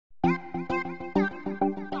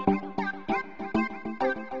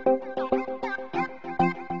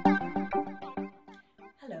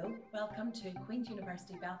Queen's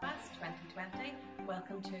University Belfast 2020.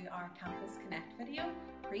 Welcome to our Campus Connect video,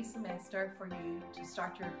 pre-semester for you to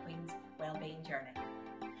start your Queen's Wellbeing journey.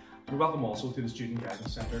 And welcome also to the Student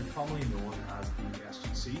Guidance Centre, commonly known as the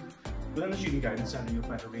SGC. Within the Student Guidance Centre you'll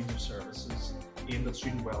find a range of services aimed at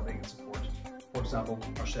student wellbeing and support. For example,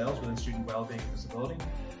 ourselves within Student Wellbeing and Disability,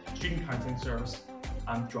 Student Counselling Service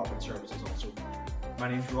and drop-in services also. My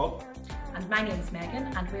name's Rob. And my name is Megan,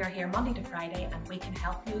 and we are here Monday to Friday, and we can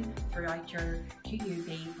help you throughout your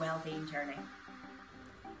QUB wellbeing journey.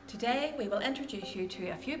 Today we will introduce you to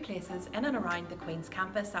a few places in and around the Queen's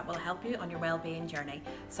campus that will help you on your wellbeing journey,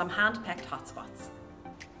 some hand-picked hotspots.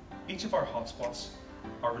 Each of our hotspots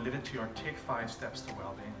are related to our Take 5 Steps to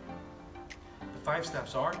Wellbeing. The 5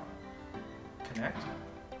 steps are connect,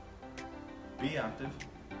 be active,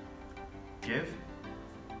 give,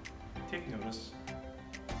 take notice,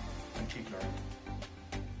 and keep learning.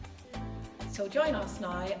 So join us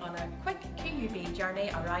now on a quick QUB journey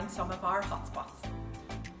around some of our hotspots.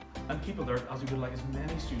 And keep alert, as we would like as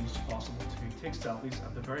many students as possible to take selfies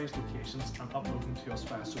at the various locations and upload them to us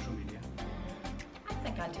via social media. I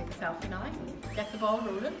think I'll take a selfie now. Get the ball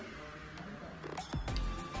rolling.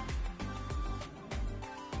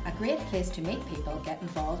 A great place to meet people, get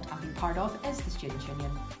involved and be part of is the Student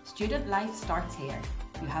Union. Student life starts here.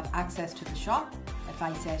 You have access to the shop,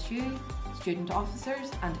 Advice SU, student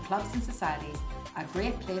officers and clubs and societies. A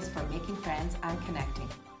great place for making friends and connecting.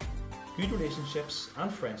 Good relationships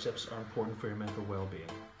and friendships are important for your mental well-being.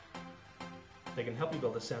 They can help you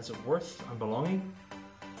build a sense of worth and belonging.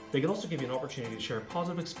 They can also give you an opportunity to share a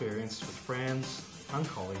positive experience with friends and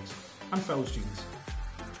colleagues and fellow students.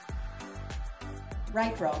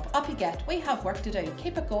 Right Rob, up you get. We have work to do.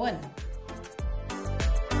 Keep it going.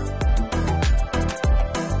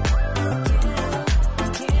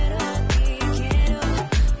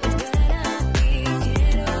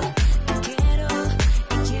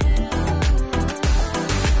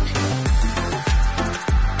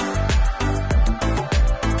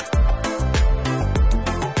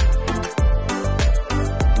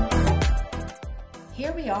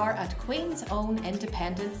 Here we are at Queen's own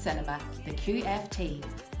independent cinema, the QFT,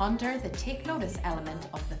 under the Take Notice element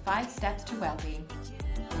of the 5 Steps to Wellbeing.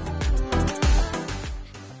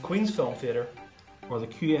 Queen's Film Theatre, or the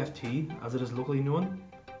QFT as it is locally known,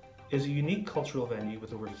 is a unique cultural venue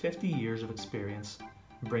with over 50 years of experience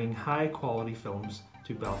in bringing high quality films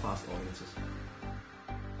to Belfast audiences.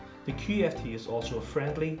 The QFT is also a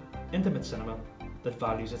friendly, intimate cinema that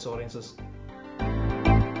values its audiences.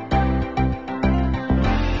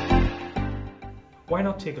 Why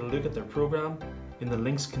not take a look at their programme in the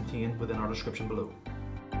links contained within our description below.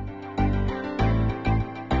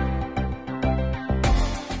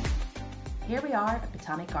 Here we are at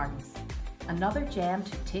Botanic Gardens, another gem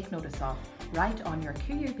to take notice of, right on your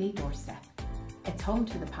QUB doorstep. It's home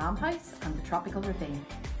to the Palm House and the Tropical Ravine.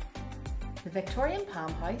 The Victorian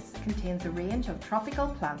Palm House contains a range of tropical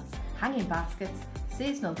plants, hanging baskets,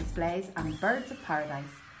 seasonal displays and birds of paradise.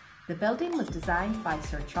 The building was designed by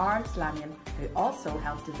Sir Charles Lanyon, who also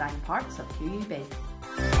helped design parts of QUB.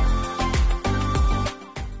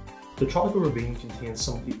 The Tropical Ravine contains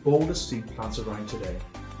some of the oldest seed plants around today.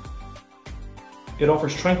 It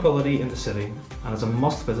offers tranquility in the city and is a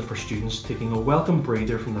must visit for students taking a welcome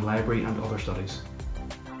breather from the library and other studies.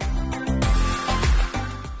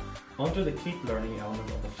 Under the Keep Learning element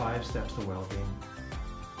of the 5 Steps to Wellbeing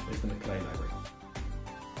is the Macleay Library.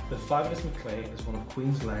 The fabulous Macleay is one of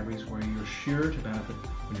Queen's libraries where you're sure to benefit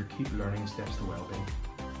when your Keep Learning steps to wellbeing.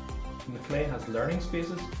 The Macleay has learning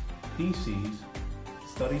spaces, PCs,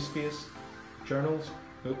 study space, journals,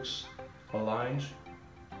 books, a lounge.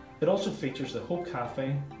 It also features the Hope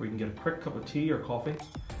Cafe where you can get a quick cup of tea or coffee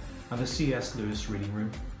and the C.S. Lewis reading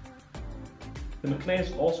room. The Macleay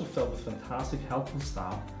is also filled with fantastic helpful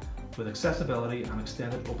staff with accessibility and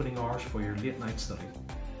extended opening hours for your late night study.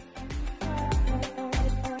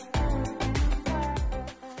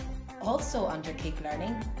 Also under Keep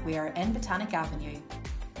Learning, we are in Botanic Avenue.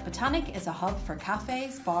 Botanic is a hub for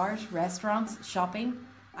cafes, bars, restaurants, shopping,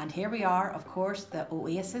 and here we are, of course, the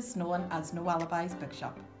oasis known as No Alibis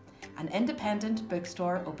Bookshop. An independent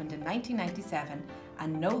bookstore opened in 1997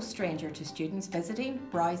 and no stranger to students visiting,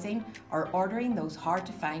 browsing or ordering those hard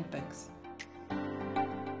to find books.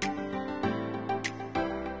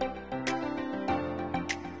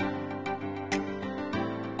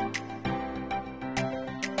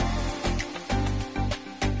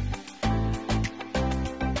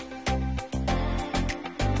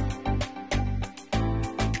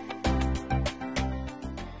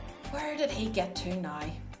 Where did he get to now?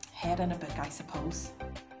 Head in a book, I suppose.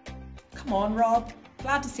 Come on, Rob.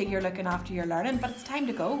 Glad to see you're looking after your learning, but it's time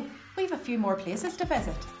to go. We've a few more places to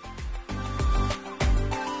visit.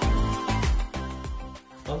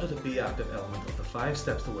 Under the Be Active element of the 5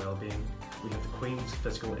 steps to wellbeing, we have the Queen's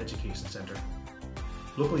Physical Education Centre,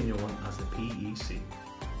 locally known as the PEC.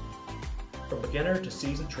 From beginner to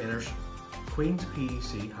seasoned trainers, Queen's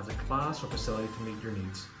PEC has a class or facility to meet your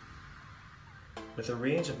needs. With a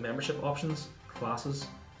range of membership options, classes,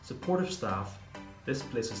 supportive staff, this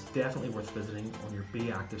place is definitely worth visiting on your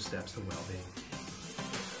Be Active steps to wellbeing.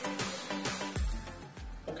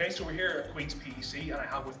 Okay, so we're here at Queen's PEC and I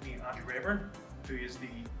have with me Andrew Rayburn, who is the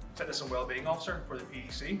Fitness and Wellbeing Officer for the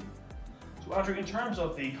PEC. So Andrew, in terms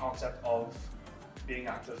of the concept of being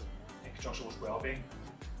active in conjunction with wellbeing,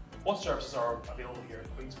 what services are available here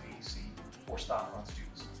at Queen's PEC for staff and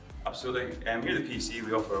students? Absolutely. Here at the PEC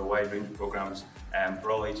we offer a wide range of programmes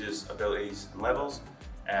for all ages, abilities and levels.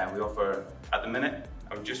 We offer, at the minute,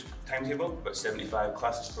 a reduced timetable, about 75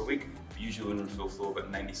 classes per week. We usually run a full flow about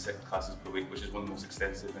 96 classes per week, which is one of the most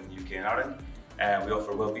extensive in the UK and Ireland. We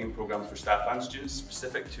offer wellbeing programmes for staff and students,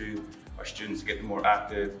 specific to our students to get them more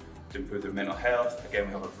active, to improve their mental health. Again,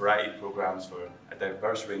 we have a variety of programmes for a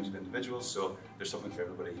diverse range of individuals, so there's something for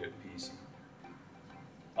everybody here at the PEC.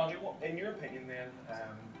 Andrew, in your opinion then,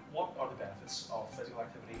 what are the benefits of physical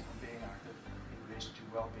activity and being active in relation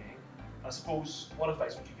to wellbeing? I suppose, what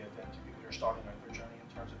advice would you give then to people who are starting out their journey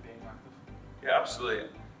in terms of being active? Yeah, absolutely.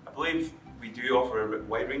 I believe we do offer a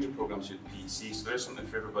wide range of programmes here at the PEC, so there's something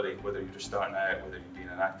for everybody, whether you're just starting out, whether you're being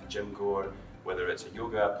an active gym goer, whether it's a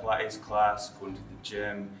yoga, Pilates class, going to the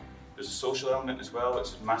gym. There's a social element as well, which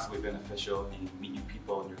is massively beneficial. You can meet new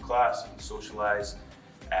people in your class, you can socialise.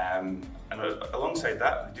 And alongside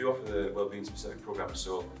that, we do offer the wellbeing specific programs,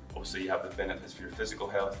 so obviously you have the benefits for your physical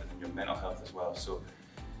health and then your mental health as well. So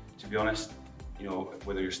to be honest, you know,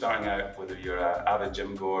 whether you're starting out, whether you're an avid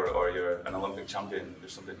gym goer or you're an Olympic champion,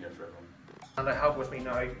 there's something here for everyone. And I have with me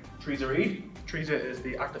now Teresa Reid. Teresa is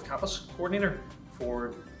the Active Campus Coordinator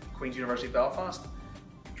for Queen's University Belfast.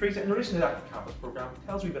 Teresa, in relation to the Active Campus programme,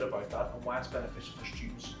 tell us a wee bit about that and why it's beneficial for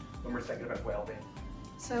students when we're thinking about wellbeing.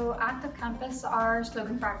 So Active Campus, our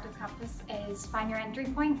slogan for Active Campus is find your entry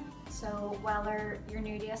point. So whether you're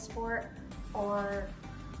new to a sport or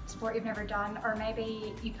sport you've never done, or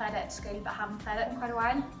maybe you played it at school but haven't played it in quite a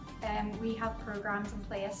while, we have programmes in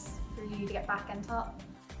place for you to get back into it.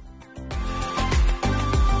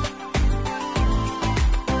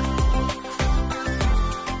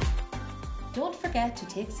 Don't forget to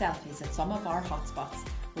take selfies at some of our hotspots.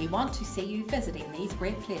 We want to see you visiting these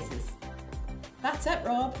great places. That's it,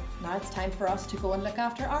 Rob. Now it's time for us to go and look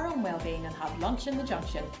after our own wellbeing and have lunch in the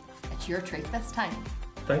junction. It's your treat this time.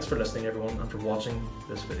 Thanks for listening everyone and for watching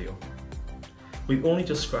this video. We've only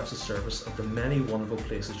just scratched the surface of the many wonderful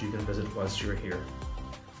places you can visit whilst you're here.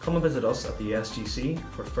 Come and visit us at the SGC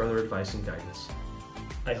for further advice and guidance.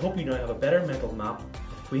 I hope you now have a better mental map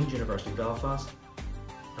of Queen's University Belfast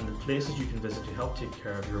and the places you can visit to help take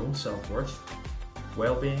care of your own self-worth,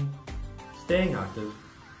 well-being, staying active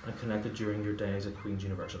and connected during your days at Queen's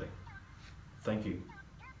University. Thank you.